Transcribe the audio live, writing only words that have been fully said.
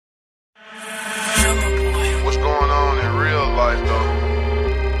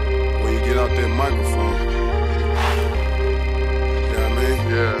microphone. You know what I mean?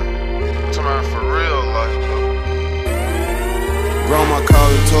 Yeah. I'm talking about for real life, though. Grandma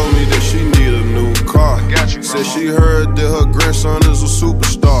called and told me that she need a new car. I got you, Said Grandma. she heard that her grandson is a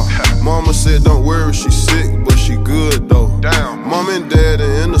superstar. Mama said don't worry, she sick, but she good though. Damn. Mom and dad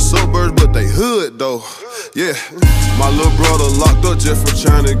are in the suburbs, but they hood though. Yeah, my little brother locked up just for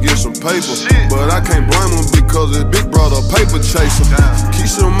trying to get some paper. Shit. But I can't blame him because his big brother a paper chaser. Damn. Keep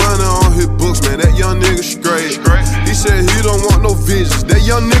some money on his books, man, that young nigga straight. He said he don't want no visions, that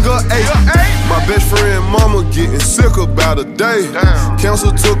young nigga ate. My best friend mama getting sick about a day. Damn.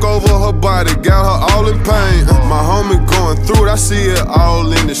 Cancer took over her body, got her all in pain. My homie going through it, I see it all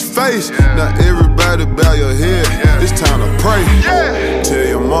in his face. Now everybody bow your head, it's time to pray. Tell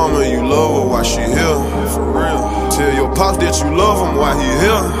your mama you love her while she here, for real. Tell your pops that you love him while he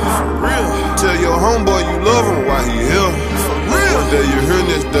here, for real. Tell your homeboy you love him while he here, for real. One day you here,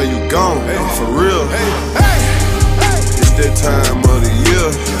 next day you gone, for real. It's that time of the year,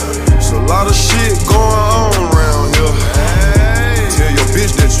 it's a lot of shit going on around here. Tell your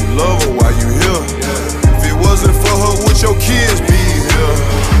bitch that you love her while you here. If it wasn't for her, would your kids be here?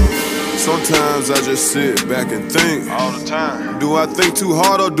 Sometimes I just sit back and think, All the time. do I think too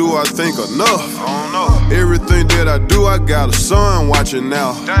hard or do I think enough? I don't know. Everything that I do, I got a son watching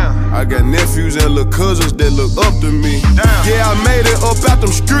now. Damn. I got nephews and little cousins that look up to me. Damn. Yeah, I made it up out them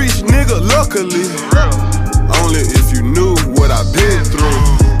streets, nigga, luckily. For real. Only if you knew what I've been through.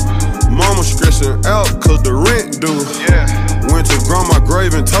 Mama stressing out cause the rent due. Yeah. Went to grandma's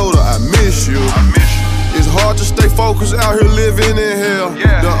grave and told her I miss you. I miss you. It's hard to stay focused out here living in hell.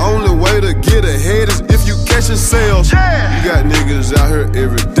 Yeah. The only way to get ahead is if you catching sales. Yeah. You got niggas out here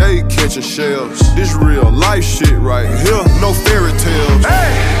every day catching shells. This real life shit right here, no fairy tales.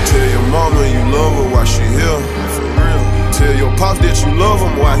 Hey. Tell your mama you love her while she here, for real. Tell your pops that you love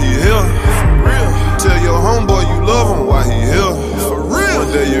him while he here, for real. Tell your homeboy you love him while he here, for real.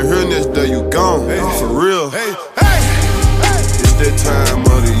 One day you here, next day you gone, for real. It's that time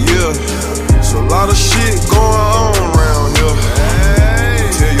of the year. It's a lot of shit going on around here.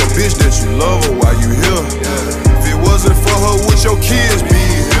 Tell your bitch that you love her while you here. If it wasn't for her, would your kids be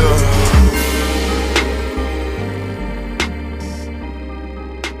here?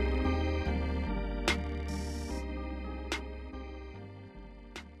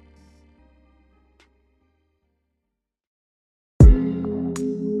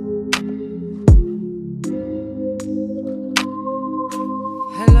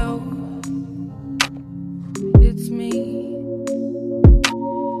 Hello, it's me.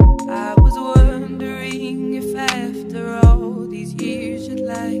 I was wondering if after all these years you'd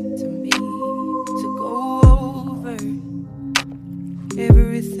like to meet to go over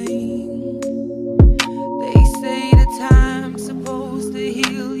everything. They say the time's supposed to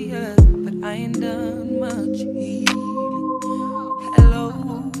heal ya, but I ain't done much healing. Hello,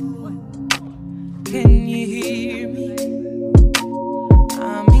 can you hear me?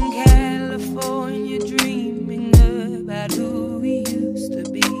 I'm in California dreaming about who we used to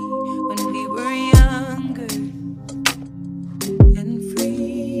be when we were younger and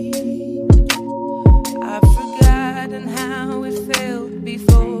free. I've forgotten how it felt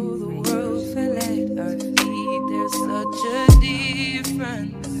before the world fell at our feet. There's such a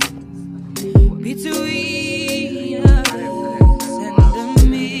difference between us and a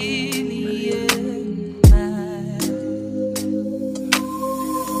million miles.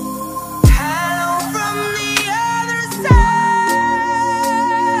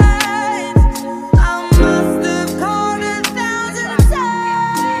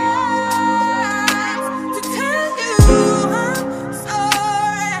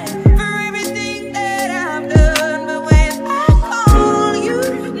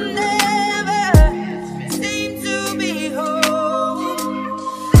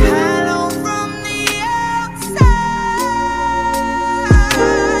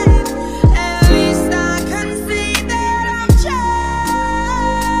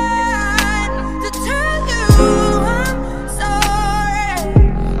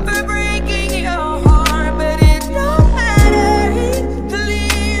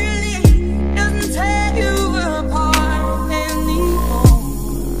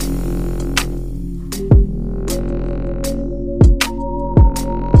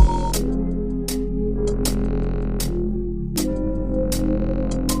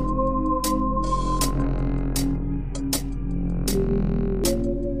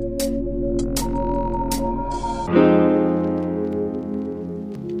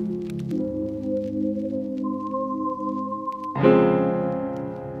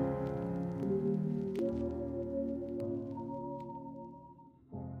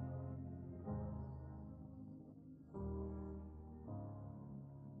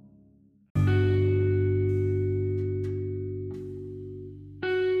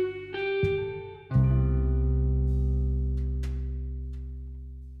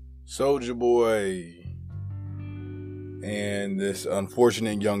 Soulja Boy and this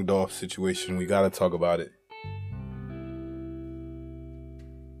unfortunate Young Dolph situation. We gotta talk about it.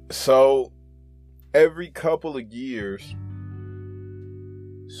 So, every couple of years,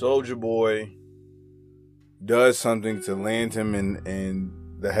 Soulja Boy does something to land him in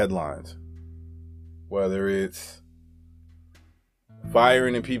the headlines. Whether it's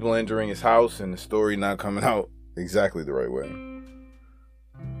firing and people entering his house and the story not coming out exactly the right way.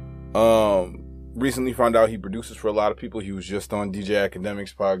 Recently found out he produces for a lot of people. He was just on DJ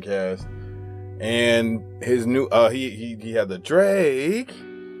Academic's podcast. And his new, he had the Drake.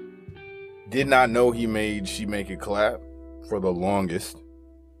 Did not know he made She Make It Clap for the longest.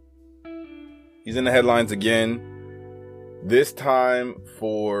 He's in the headlines again. This time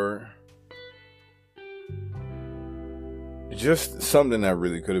for just something that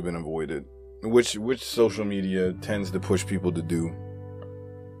really could have been avoided. Which social media tends to push people to do.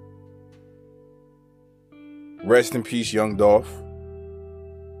 Rest in peace, Young Dolph.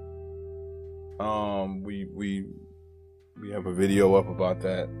 We have a video up about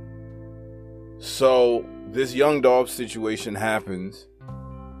that. So this Young Dolph situation happens,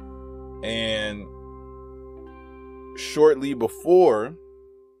 and shortly before,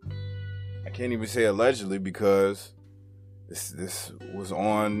 I can't even say allegedly because this was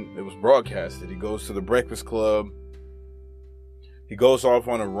on, it was broadcasted. He goes to the Breakfast Club. He goes off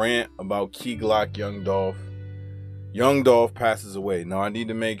on a rant about Key Glock Young Dolph. Young Dolph passes away. Now, I need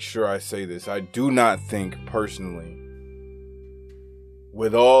to make sure I say this. I do not think personally,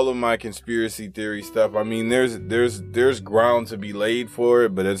 with all of my conspiracy theory stuff, I mean, there's ground to be laid for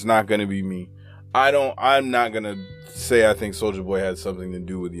it, but it's not going to be me. I'm not going to say I think Soulja Boy had something to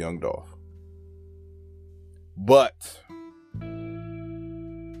do with Young Dolph. But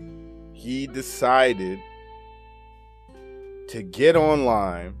he decided to get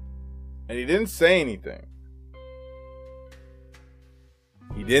online, and he didn't say anything.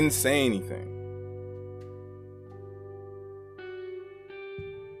 He didn't say anything.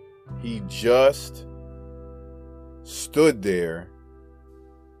 He just stood there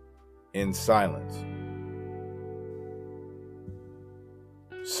in silence.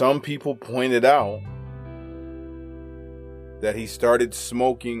 Some people pointed out that he started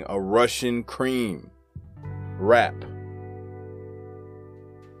smoking a Russian cream wrap,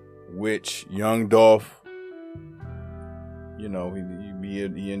 which Young Dolph, you know,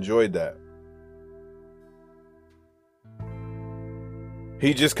 he enjoyed that.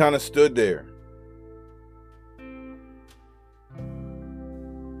 He just kind of stood there.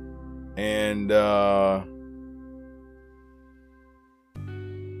 And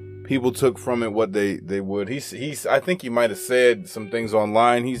people took from it what they would. He's I think he might have said some things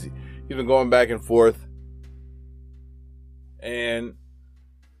online. He's been going back and forth. And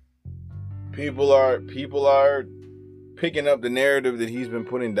people are picking up the narrative that he's been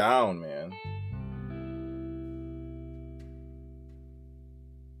putting down, man.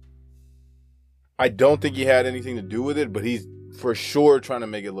 I don't think he had anything to do with it, but he's for sure trying to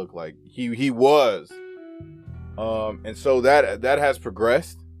make it look like he was. And so that has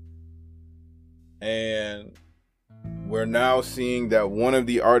progressed. And we're now seeing that one of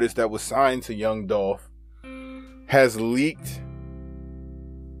the artists that was signed to Young Dolph has leaked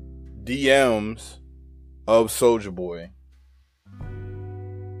DMs of Soulja Boy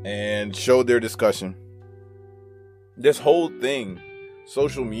and showed their discussion. This whole thing,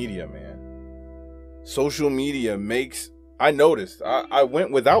 social media, man. Social media makes, I noticed, I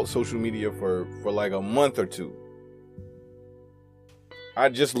went without social media for like a month or two. I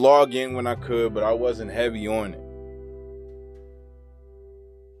just log in when I could, but I wasn't heavy on it.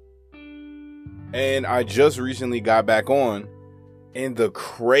 And I just recently got back on, and the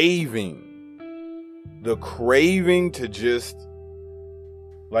craving to just,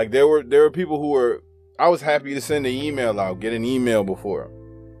 like, there were people who were, I was happy to send an email out, get an email before.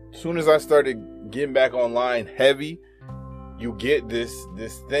 As soon as I started getting back online heavy, you get this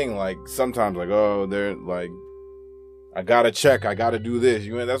thing, like, sometimes, like, oh, they're like, I gotta check, I gotta do this.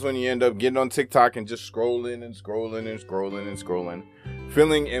 That's when you end up getting on TikTok and just scrolling,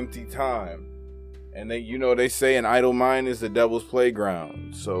 filling empty time. And they say an idle mind is the devil's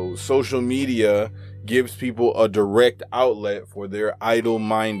playground. So social media gives people a direct outlet for their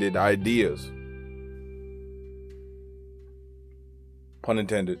idle-minded ideas. Pun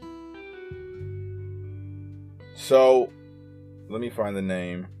intended. So, let me find the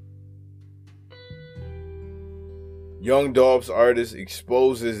name. Young Dolph's artist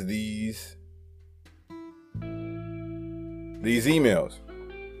exposes these emails.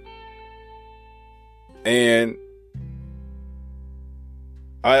 And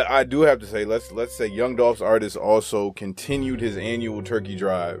I do have to say, let's say Young Dolph's artist also continued his annual turkey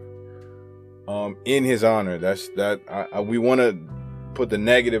drive in his honor. We want to put the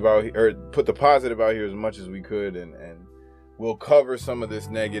negative out here, or put the positive out here as much as we could, and we'll cover some of this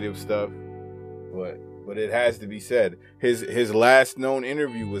negative stuff, but it has to be said. His last known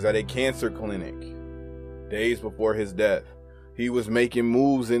interview was at a cancer clinic days before his death. He was making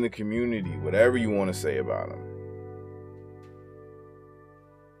moves in the community, whatever you want to say about him.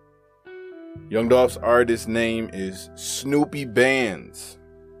 Young Dolph's artist name is Snoopy Bands.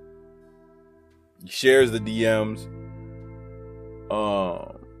 He shares the DMs.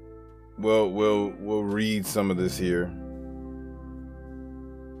 We'll read some of this here.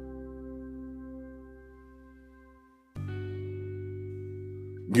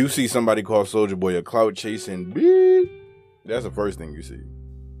 You see somebody call Soulja Boy a clout chasing bitch. That's the first thing you see.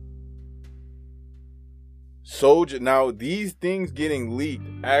 Now these things getting leaked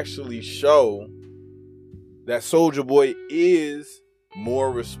actually show that Soulja Boy is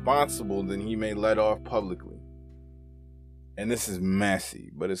more responsible than he may let off publicly. And this is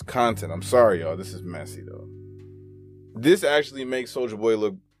messy, but it's content. I'm sorry, y'all. This is messy, though. This actually makes Soulja Boy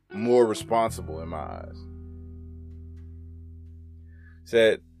look more responsible in my eyes.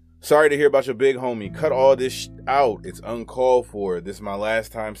 Said, sorry to hear about your big homie. Cut all this out. It's uncalled for. This is my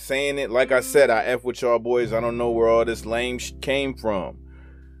last time saying it. Like I said, I F with y'all boys. I don't know where all this lame came from.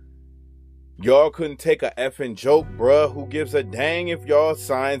 Y'all couldn't take a effing joke, bruh. Who gives a dang if y'all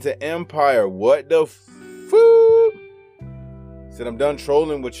signed to Empire? What the food? Said, I'm done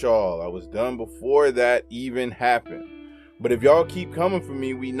trolling with y'all. I was done before that even happened. But if y'all keep coming for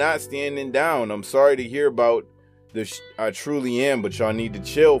me, we not standing down. I'm sorry to hear about this. I truly am, but y'all need to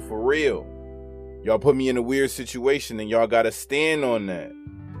chill for real. Y'all put me in a weird situation and y'all gotta stand on that.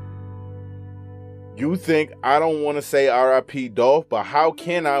 You think I don't want to say R.I.P. Dolph, but how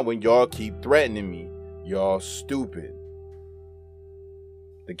can I when y'all keep threatening me? Y'all stupid.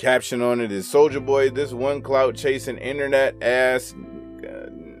 The caption on it is, Soulja Boy, this one clout chasing internet ass.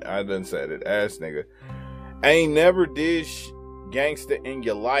 I done said it, ass nigga. Ain't never did gangster in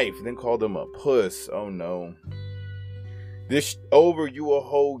your life. Then called him a puss. Oh no. This over, you a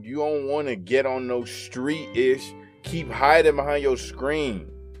hoe. You don't want to get on no street-ish. Keep hiding behind your screen.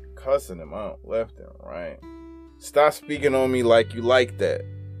 Cussing him out left and right. Stop speaking on me like you like that.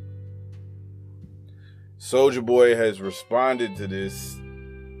 Soulja Boy has responded to this,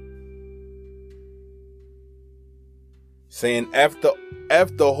 saying F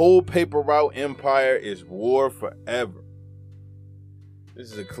the whole paper route empire is war forever.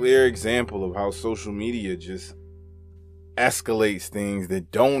 This is a clear example of how social media just escalates things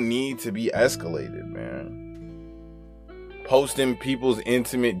that don't need to be escalated, man. Posting people's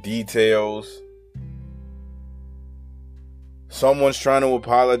intimate details. Someone's trying to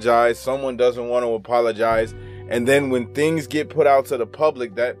apologize. Someone doesn't want to apologize. And then when things get put out to the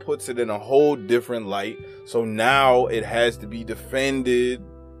public, that puts it in a whole different light. So now it has to be defended.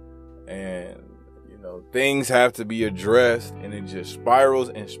 And, you know, things have to be addressed. And it just spirals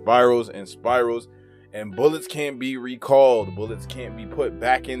and spirals and spirals. And bullets can't be recalled. Bullets can't be put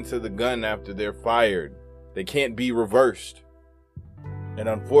back into the gun after they're fired. They can't be reversed. And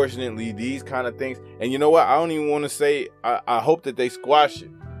unfortunately, these kind of things, and you know what? I don't even want to say, I hope that they squash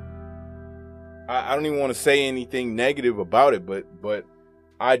it. I don't even want to say anything negative about it, but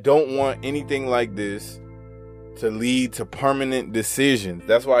I don't want anything like this to lead to permanent decisions.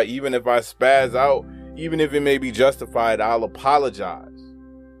 That's why even if I spaz out, even if it may be justified, I'll apologize.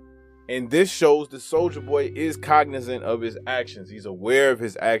 And this shows the Soulja Boy is cognizant of his actions. He's aware of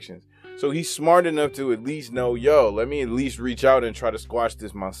his actions. So he's smart enough to at least know, yo, let me at least reach out and try to squash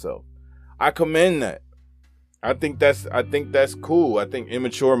this myself. I commend that. I think that's cool. I think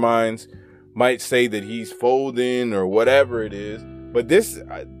immature minds might say that he's folding or whatever it is, but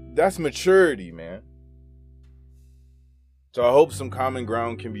that's maturity, man. So I hope some common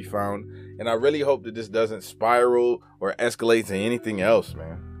ground can be found, and I really hope that this doesn't spiral or escalate to anything else,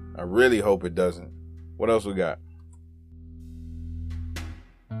 man. I really hope it doesn't. What else we got?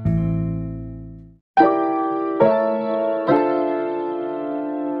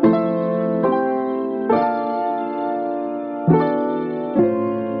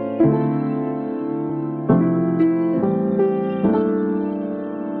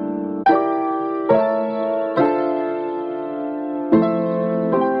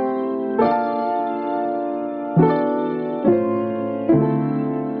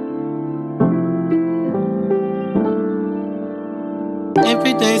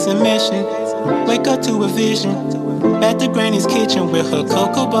 Every day's a mission. Wake up to a vision. At the granny's kitchen with her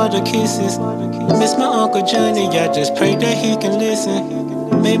cocoa butter kisses. Miss my Uncle Johnny, I just pray that he can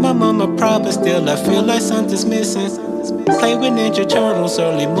listen. Made my mama proud, but still I feel like something's missing. Play with Ninja Turtles,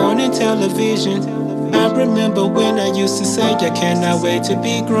 early morning television. I remember when I used to say I cannot wait to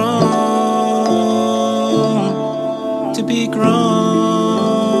be grown. To be grown.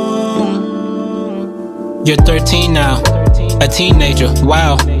 You're 13 now, a teenager,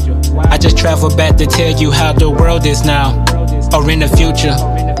 wow. I just traveled back to tell you how the world is now. Or in the future,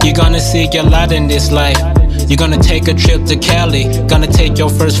 you're gonna see a lot in this life. You're gonna take a trip to Cali, gonna take your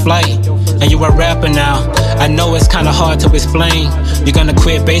first flight. And you a rapper now, I know it's kinda hard to explain. You're gonna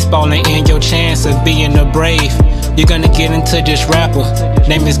quit baseball and end your chance of being a Brave. You're gonna get into this rapper,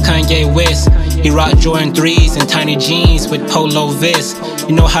 name is Kanye West. He rock Jordan 3s and tiny jeans with polo vests.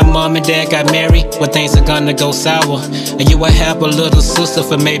 You know how mom and dad got married? Well, things are gonna go sour. And you will have a little sister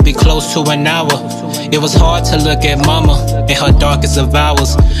for maybe close to an hour. It was hard to look at mama in her darkest of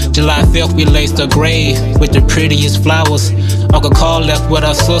hours. July 5th, we laced her grave with the prettiest flowers. Uncle Carl left with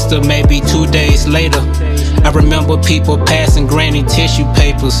her sister maybe 2 days later. I remember people passing granny tissue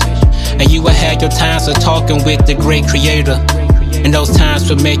papers. And you would have your times of talking with the great creator. And those times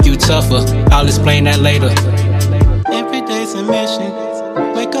would make you tougher. I'll explain that later. Every day's a mission.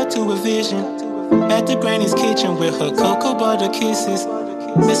 Wake up to a vision. At the granny's kitchen with her cocoa butter kisses.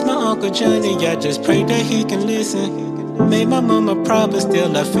 Miss my Uncle Johnny, I just pray that he can listen. Made my mama proud, but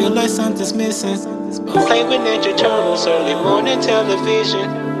still I feel like something's missing. Play with Ninja Turtles, early morning television.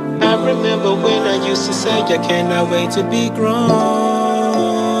 I remember when I used to say I cannot wait to be grown.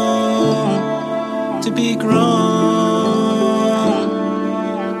 To be grown.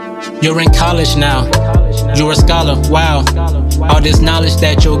 You're in college now, you're a scholar, wow. All this knowledge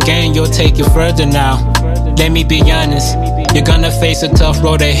that you'll gain, you'll take you further now. Let me be honest, you're gonna face a tough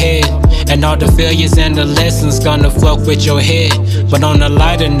road ahead. And all the failures and the lessons gonna fuck with your head. But on a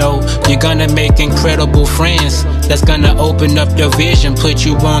lighter note, you're gonna make incredible friends. That's gonna open up your vision, put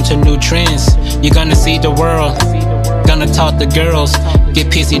you on to new trends. You're gonna see the world, gonna talk to girls. Get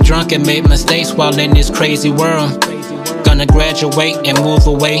pissy drunk and make mistakes while in this crazy world. Gonna graduate and move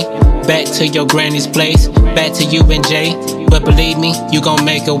away, back to your granny's place, back to you and Jay. But believe me, you gon'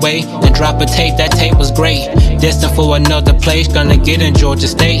 make a way and drop a tape, that tape was great. Destined for another place, gonna get in Georgia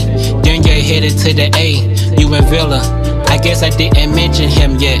State. Then you're headed to the A, you in Villa. I guess I didn't mention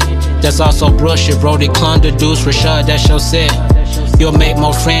him yet. There's also Brusher, Brody, Clunder, Deuce, Rashad, that's your set. You'll make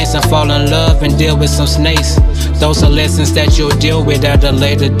more friends and fall in love and deal with some snakes. Those are lessons that you'll deal with at a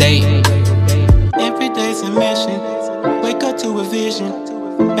later date. Every day's a mission, wake up to a vision.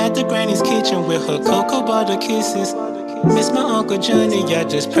 At the granny's kitchen with her cocoa butter kisses. Miss my Uncle Johnny, I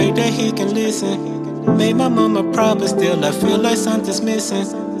just pray that he can listen. Made my mama proud, but still I feel like something's missing.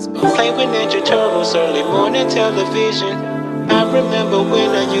 Play with Ninja Turtles, early morning television. I remember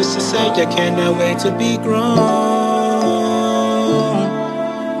when I used to say I cannot wait to be grown.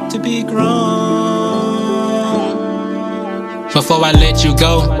 To be grown. Before I let you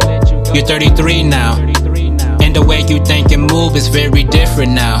go, you're 33 now. And the way you think and move is very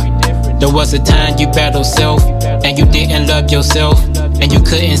different now. There was a time you battled self, and you didn't love yourself, and you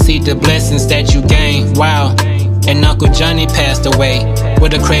couldn't see the blessings that you gained, wow. And Uncle Johnny passed away,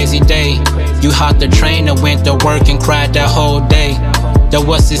 with a crazy day. You hopped the train and went to work and cried that whole day. There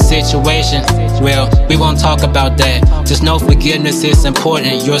was this situation, well, we won't talk about that. Just know forgiveness is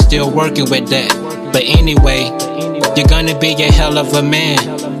important, you're still working with that. But anyway, you're gonna be a hell of a man.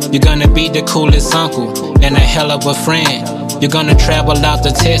 You're gonna be the coolest uncle, and a hell of a friend. You're gonna travel out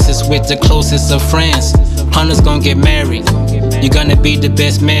to Texas with the closest of friends. Hunter's gonna get married, you're gonna be the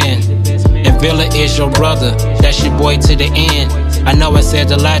best man. And Villa is your brother, that's your boy to the end. I know I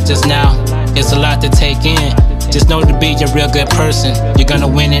said a lot just now, it's a lot to take in. Just know to be a real good person, you're gonna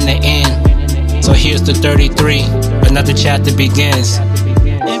win in the end. So here's the 33, another chapter begins.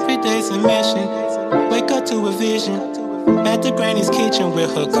 Every day's a mission, wake up to a vision. At the granny's kitchen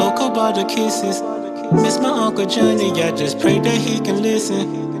with her cocoa butter kisses. Miss my Uncle Johnny, I just pray that he can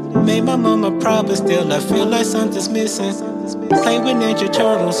listen. Made my mama proud, but still I feel like something's missing. Play with Ninja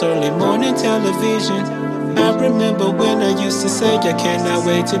Turtles, early morning television. I remember when I used to say I cannot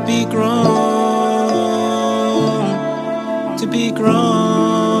wait to be grown. To be grown.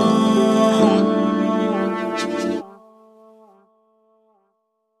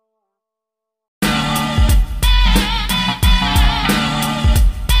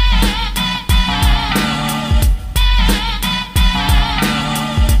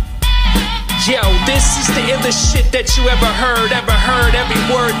 Yo, this is the illest shit that you ever heard. Every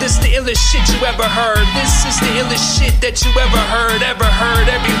word, this the illest shit you ever heard. This is the illest shit that you ever heard.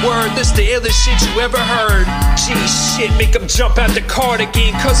 Every word, this the illest shit you ever heard. Gee, shit, make them jump out the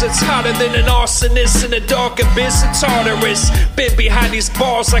cardigan, cause it's hotter than an arsonist in the dark abyss of Tartarus. Been behind these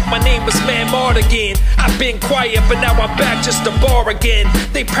bars like my name was Man Mardigan. I've been quiet, but now I'm back just to bar again.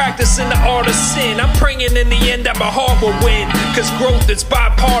 They practicing the art of sin. I'm praying in the end that my heart will win, cause growth is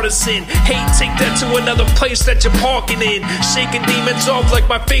bipartisan. Hate, take that to another place that you're parking in. Shaking demons off like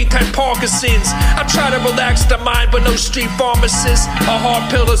my faith had Parkinson's. I try to relax the mind, but no street pharmacist. A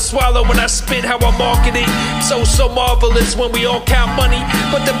hard pill to swallow when I spit how I market it. So marvelous when we all count money,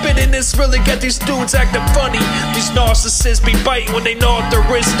 but the bitterness really got these dudes acting funny. These narcissists be biting when they gnaw at their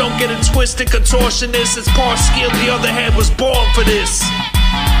wrist. Don't get it twisted, contortionist. It's part skill, the other head was born for this.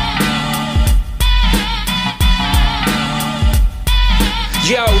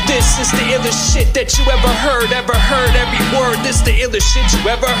 Yo, this is the illest shit that you ever heard. Every word, this the illest shit you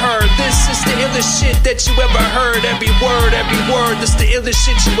ever heard. This is the illest shit that you ever heard. Every word, this the illest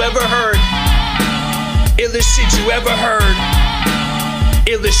shit you ever heard. Illest shit you ever heard.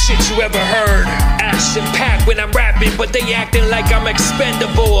 Illest shit you ever heard. Action packed when I'm rapping, but they acting like I'm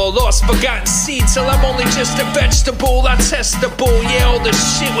expendable. Lost, forgotten seed till I'm only just a vegetable. I testable, yeah, all the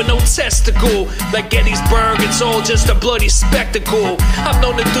shit with no testicle. Like Gettysburg, it's all just a bloody spectacle. I'm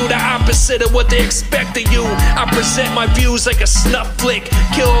known to do the opposite of what they expect of you. I present my views like a snuff flick.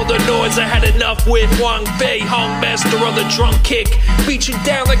 Kill all the noise I had enough with. Wang Fei, hung master on the drum kick. Beat you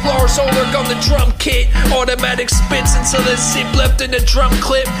down like Lars Ulrich on the drum kit. Automatic spits until there's zip left in the drum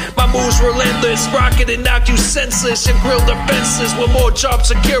clip. My moves relentless, rocket and knock you senseless. And grill defenseless with more job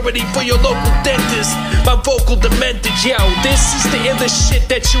security for your local dentist. My vocal demented, yo, this is the illest shit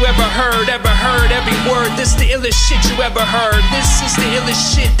that you ever heard. Every word, this the illest shit you ever heard. This is the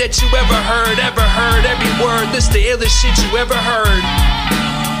illest shit that you ever heard. Every word, this the illest shit you ever heard.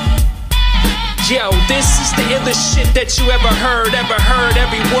 Yo, this is the illest shit that you ever heard.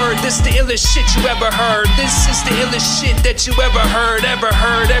 Every word, this the illest shit you ever heard. This is the illest shit that you ever heard.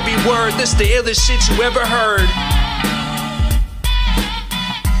 Every word, this the illest shit you ever heard.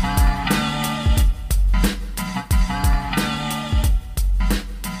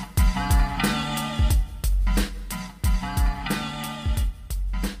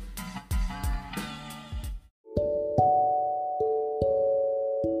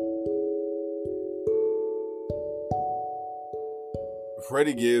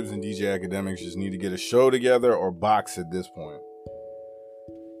 Freddie Gibbs and DJ Akademiks just need to get a show together or box at this point.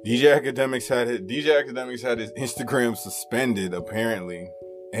 DJ Akademiks had his Instagram suspended, apparently.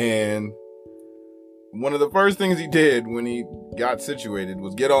 And one of the first things he did when he got situated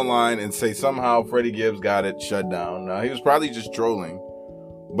was get online and say somehow Freddie Gibbs got it shut down. Now, he was probably just trolling.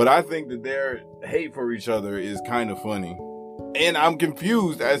 But I think that their hate for each other is kind of funny. And I'm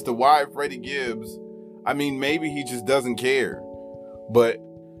confused as to why Freddie Gibbs, I mean, maybe he just doesn't care. But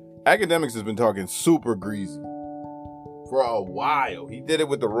Akademiks has been talking super greasy for a while. He did it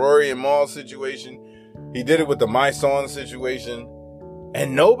with the Rory and Mal situation. He did it with the My Song situation.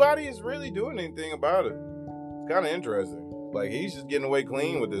 And nobody is really doing anything about it. It's kind of interesting. Like, he's just getting away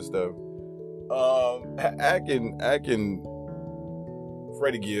clean with this stuff.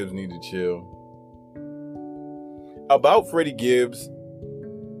 Freddie Gibbs need to chill. About Freddie Gibbs,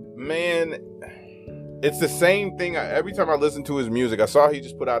 man, it's the same thing. Every time I listen to his music, I saw he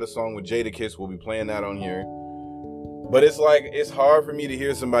just put out a song with Jadakiss. We'll be playing that on here. But it's like, it's hard for me to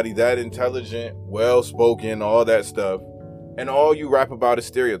hear somebody that intelligent, well-spoken, all that stuff, and all you rap about is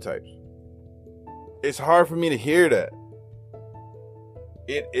stereotypes. It's hard for me to hear that.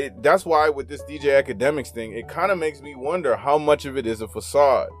 That's why with this DJ Akademiks thing, it kind of makes me wonder how much of it is a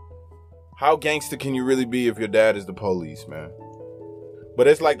facade. How gangster can you really be if your dad is the police, man? But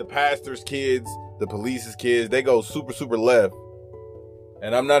it's like the pastor's kids, the police's kids, they go super, super left.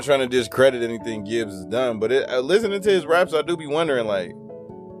 And I'm not trying to discredit anything Gibbs has done, but listening to his raps, I do be wondering, like,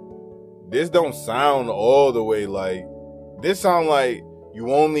 this don't sound all the way like, this sound like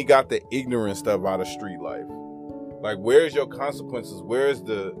you only got the ignorant stuff out of street life. Like, where's your consequences?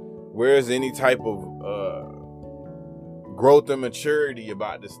 Where's any type of growth and maturity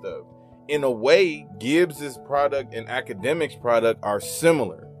about this stuff? In a way, Gibbs' product and Akademiks' product are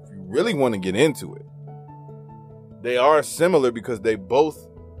similar. If you really want to get into it, they are similar because they both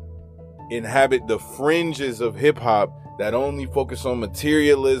inhabit the fringes of hip hop that only focus on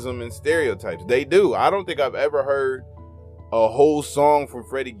materialism and stereotypes. They do. I don't think I've ever heard a whole song from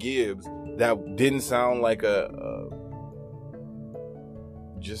Freddie Gibbs that didn't sound like an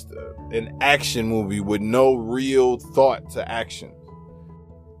action movie with no real thought to action.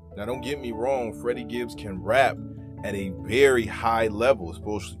 Now, don't get me wrong, Freddie Gibbs can rap at a very high level,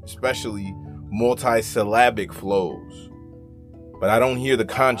 especially multi-syllabic flows. But I don't hear the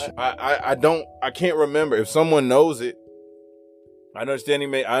content. I can't remember. If someone knows it, I understand he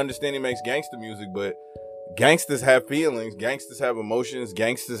makes gangster music, but gangsters have feelings, gangsters have emotions,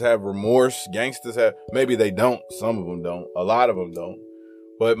 gangsters have remorse, gangsters have, maybe they don't, some of them don't, a lot of them don't.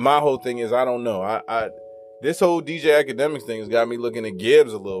 But my whole thing is, I don't know. This whole DJ Academics thing has got me looking at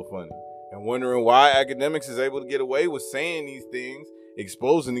Gibbs a little funny and wondering why Academics is able to get away with saying these things,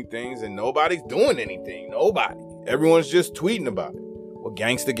 exposing these things, and nobody's doing anything. Nobody. Everyone's just tweeting about it. Well,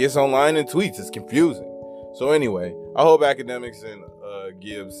 gangster gets online and tweets. It's confusing. So anyway, I hope Academics and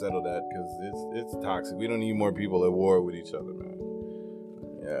Gibbs settle that, because it's toxic. We don't need more people at war with each other, man.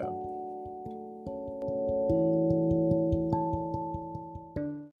 Yeah.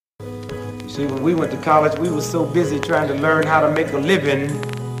 See, when we went to college, we were so busy trying to learn how to make a living,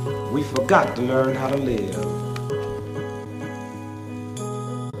 we forgot to learn how to live.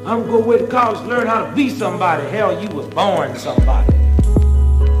 I'm gonna go away to college to learn how to be somebody. Hell, you was born somebody.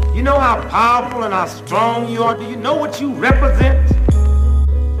 You know how powerful and how strong you are? Do you know what you represent?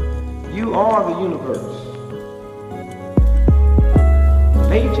 You are the universe.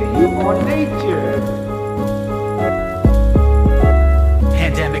 Nature, you are nature.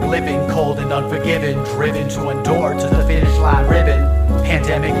 Pandemic living, cold and unforgiven, driven to endure to the finish line ribbon.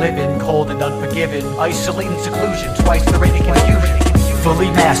 Pandemic living, cold and unforgiven, isolating seclusion, twice the rate of confusion.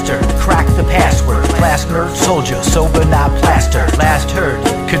 Fully mastered, crack the password, class nerd soldier, sober not plaster. Last heard,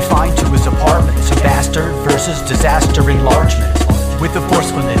 confined to his apartment, a bastard versus disaster enlargement. With the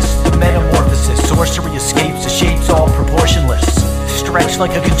forcefulness, the metamorphosis, sorcery escapes the shapes all proportionless. Stretched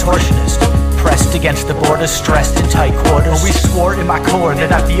like a contortionist, pressed against the border, stressed in tight quarters. We swore in my core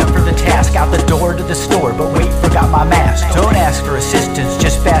that I'd be up for the task, out the door to the store, but wait, forgot my mask. Don't ask for assistance,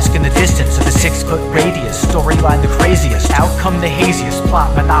 just bask in the distance of the 6-foot radius. Storyline the craziest, outcome the haziest,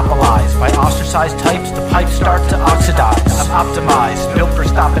 plot monopolized by ostracized types. The pipes start to oxidize. I'm optimized, built for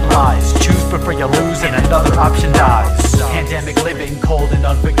stopping lies. Choose before you lose and another option dies. Pandemic living, cold and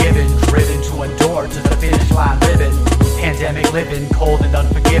unforgiven, driven to endure to the finish line ribbon. Pandemic living, cold and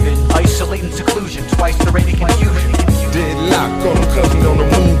unforgiven, isolating seclusion, twice the rate of confusion. Deadlock on them, cousin on the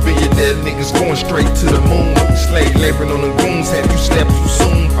moon. Billionaire niggas going straight to the moon. Slave laboring on the goons, have you slept too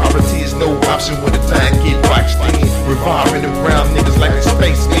soon? Poverty is no option when the time get boxed in. Revolving the brown niggas like a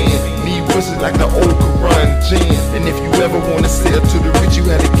spaceman. Need whistles like the old Quran gin. And if you ever wanna sell to the rich, you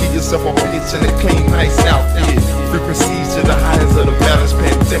had to give yourself a bitch and a clean, nice outfit. Frequencies to the highest of the mountains.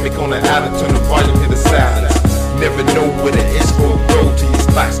 Pandemic on the island, turn the volume to the silence. Never know where the escort go till your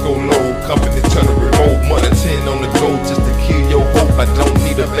stocks go low. Company turn a remote, money 10 on the go just to kill your hope. I don't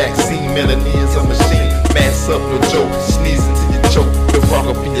need a vaccine, melanie is a machine. Mass up, no joke, sneeze until you choke. The frog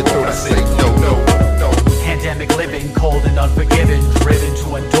up in your throat, I say no, no, no. Pandemic living, cold and unforgiven, driven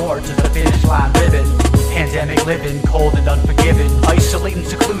to endure to the finish line ribbon. Pandemic living, cold and unforgiven, isolating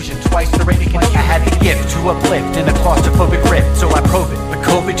seclusion, twice the rate of confusion. I had the gift to uplift in a claustrophobic grip, so I probe it, but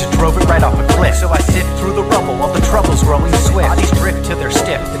COVID just drove it right off a cliff. So I sift through the rubble while the trouble's growing swift. Bodies drift till they're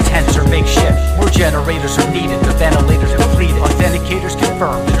stiff, the tents are makeshift. More generators are needed, the ventilators depleted. Authenticators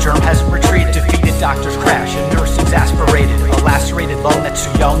confirm the germ hasn't retreated. Defeated doctors crash, a nurse exasperated. A lacerated lung that's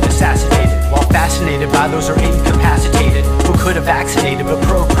too young, assassinated. While fascinated by those who are incapacitated, who could have vaccinated but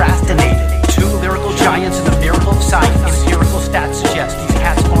procrastinated. Two lyrical giants in the miracle of science. Empirical stats suggest these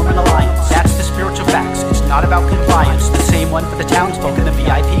cats form an alliance. That's the spiritual facts, it's not about compliance. The same one for the townsfolk and the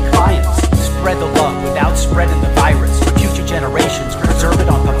VIP clients. Spread the love without spreading the virus. For future generations, preserve it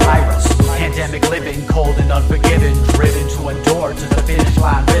on papyrus. Pandemic living, cold and unforgiven, driven to endure to the finish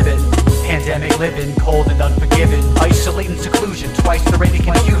line ribbon. Pandemic living, cold and unforgiven, isolating seclusion, twice the rate of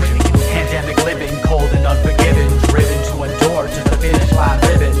confusion. Pandemic living, cold and unforgiven, driven to endure to the finish line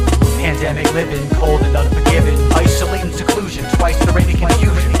ribbon. Pandemic living, cold and unforgiven, isolating seclusion, twice the rate of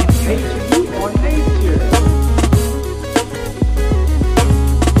confusion. Nature, you are nature.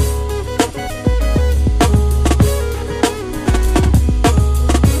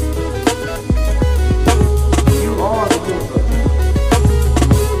 You are the universe.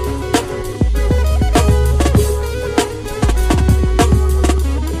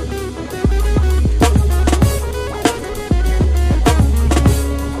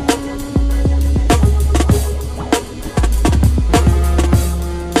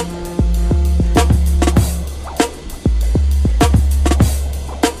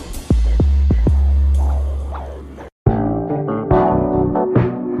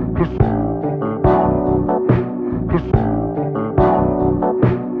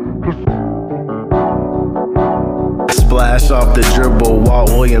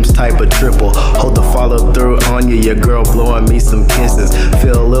 Williams type of triple. Hold the follow through on you, your girl blowing me some kisses.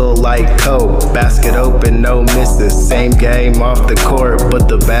 Feel a little like Coke, basket open, no misses. Same game off the court, but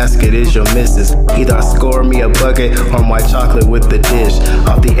the basket is your missus. Either I score me a bucket or my chocolate with the dish.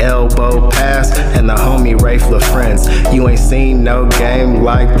 Off the elbow pass and the homie Rafe LaFrance. You ain't seen no game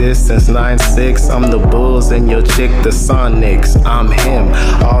like this since 9-6. I'm the Bulls and your chick the Sonics. I'm him,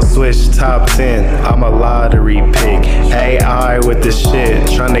 all switch top 10. I'm a lottery pick. AI with the shit,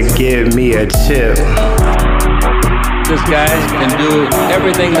 trying to give me a chip. This guy can do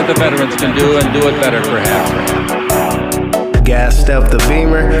everything that the veterans can do and do it better perhaps. Gassed up the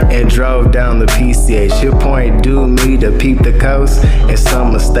Beamer and drove down the PCH. Your point do me to peep the coast in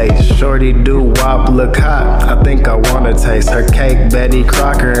some mistakes. Shorty do wop look hot, I think I wanna taste her cake. Betty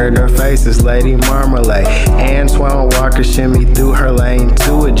Crocker and her face is Lady Marmalade. Antoine Walker shimmy through her lane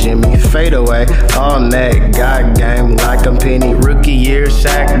to a Jimmy. Fade away, all net, got game like I'm Penny. Rookie year,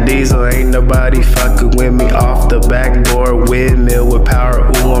 Shaq Diesel, ain't nobody fucking with me. Off the backboard, windmill with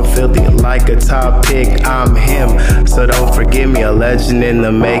power, ooh I'm filthy like a top pick. I'm him, so don't forget me, a legend in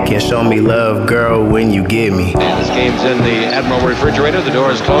the making. Show me love, girl, when you get me. And this game's in the Admiral refrigerator. The door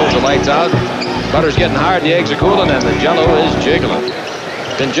is closed, the lights out. Butter's getting hard, the eggs are cooling, and the Jello is jiggling.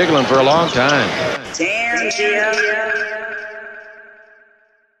 Been jiggling for a long time. Damn, Jim.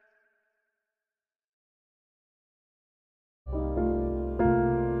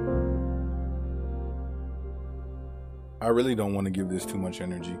 I really don't want to give this too much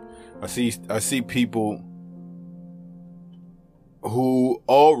energy. I see people who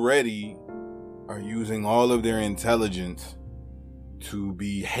already are using all of their intelligence to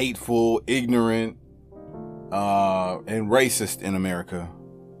be hateful, ignorant, and racist in America.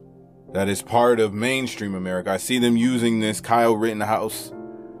 That is part of mainstream America. I see them using this Kyle Rittenhouse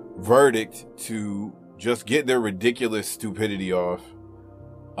verdict to just get their ridiculous stupidity off.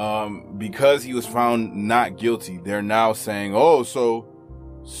 Because he was found not guilty, they're now saying,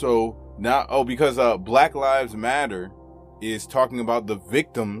 because Black Lives Matter is talking about the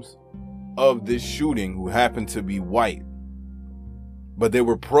victims of this shooting who happened to be white, but they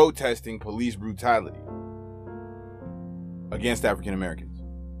were protesting police brutality against African Americans.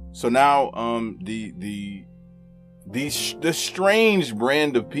 So now, the strange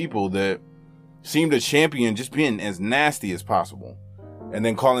brand of people that seem to champion just being as nasty as possible and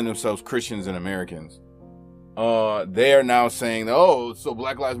then calling themselves Christians and Americans, they are now saying, so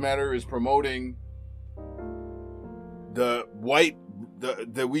Black Lives Matter is promoting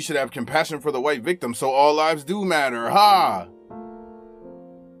that we should have compassion for the white victim, so all lives do matter, ha!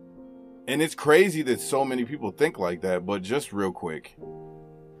 And it's crazy that so many people think like that, but just real quick.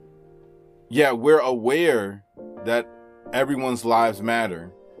 Yeah, we're aware that everyone's lives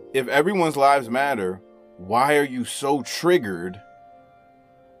matter. If everyone's lives matter, why are you so triggered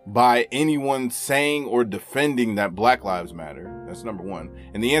by anyone saying or defending that Black Lives Matter? That's number one.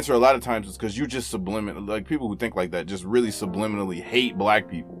 And the answer a lot of times is because you just like people who think like that just really subliminally hate black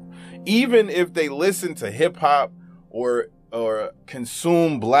people. Even if they listen to hip hop or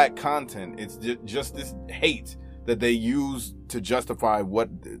consume black content, it's just this hate that they use to justify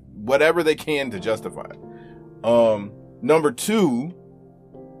whatever they can to justify. Number two,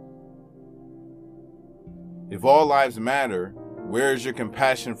 if all lives matter, where is your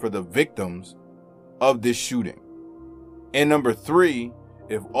compassion for the victims of this shooting? And number three,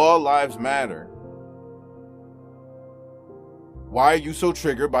 if all lives matter, why are you so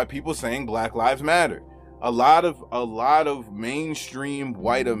triggered by people saying Black Lives Matter? A lot of mainstream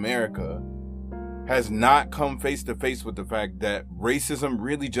white America has not come face to face with the fact that racism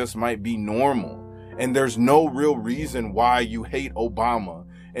really just might be normal. And there's no real reason why you hate Obama.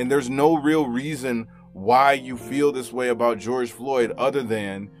 And there's no real reason why you feel this way about George Floyd other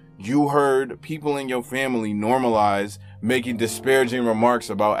than you heard people in your family normalize making disparaging remarks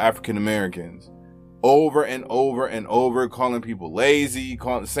about African Americans over and over and over, calling people lazy,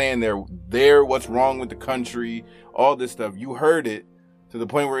 saying they're what's wrong with the country, all this stuff. You heard it to the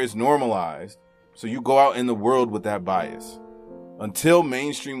point where it's normalized. So you go out in the world with that bias. Until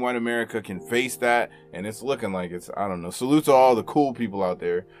mainstream white America can face that, and it's looking like it's, I don't know, salute to all the cool people out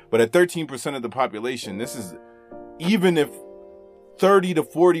there. But at 13% of the population, this is, even if 30 to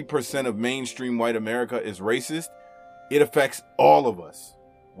 40% of mainstream white America is racist, it affects all of us.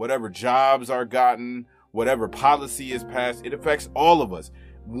 Whatever jobs are gotten, whatever policy is passed, it affects all of us.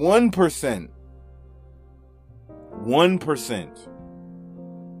 1%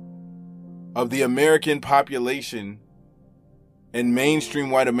 of the American population in mainstream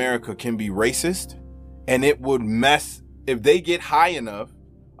white America can be racist, and it would mess, if they get high enough,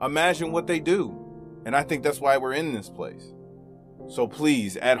 imagine what they do. And I think that's why we're in this place. So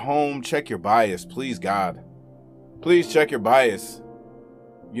please, at home, check your bias. Please, God. Please check your bias.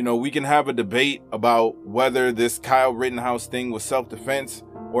 You know, we can have a debate about whether this Kyle Rittenhouse thing was self-defense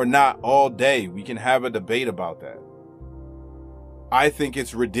or not all day. We can have a debate about that. I think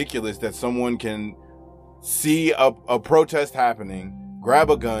it's ridiculous that someone can see a protest happening, grab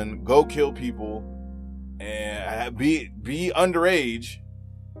a gun, go kill people, and be underage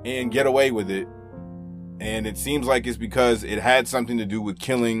and get away with it. And it seems like it's because it had something to do with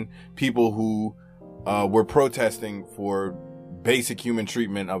killing people who were protesting for basic human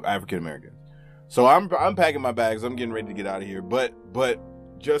treatment of African Americans. So I'm packing my bags. I'm getting ready to get out of here. But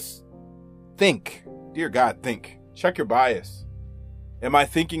just think, dear God, think. Check your bias. Am I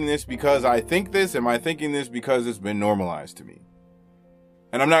thinking this because I think this? Am I thinking this because it's been normalized to me?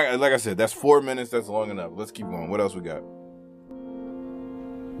 And I'm not, like I said, that's 4 minutes. That's long enough. Let's keep going. What else we got?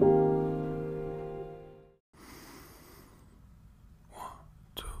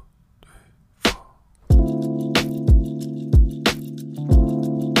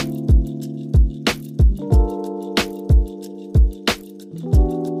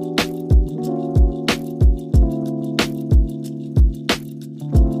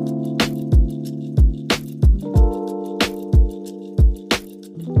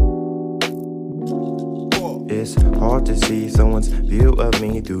 It's hard to see someone's view of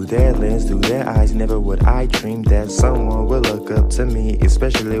me through their lens, through their eyes. Never would I dream that someone would look up to me,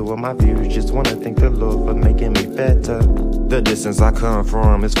 especially with my views. Just wanna thank the Lord for making me better. The distance I come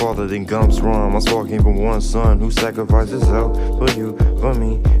from is farther than gums from. I'm sparking from one son who sacrifices himself for you, for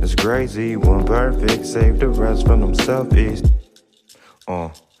me. It's crazy, one perfect, save the rest from themselves.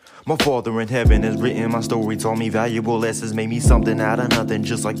 My Father in heaven has written my story, taught me valuable lessons, made me something out of nothing,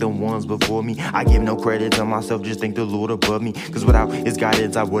 just like the ones before me. I give no credit to myself, just thank the Lord above me, cause without his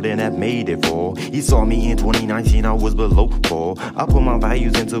guidance I wouldn't have made it far. He saw me in 2019, I was below par. I put my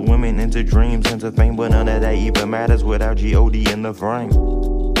values into women, into dreams, into fame, but none of that even matters without G.O.D. in the frame.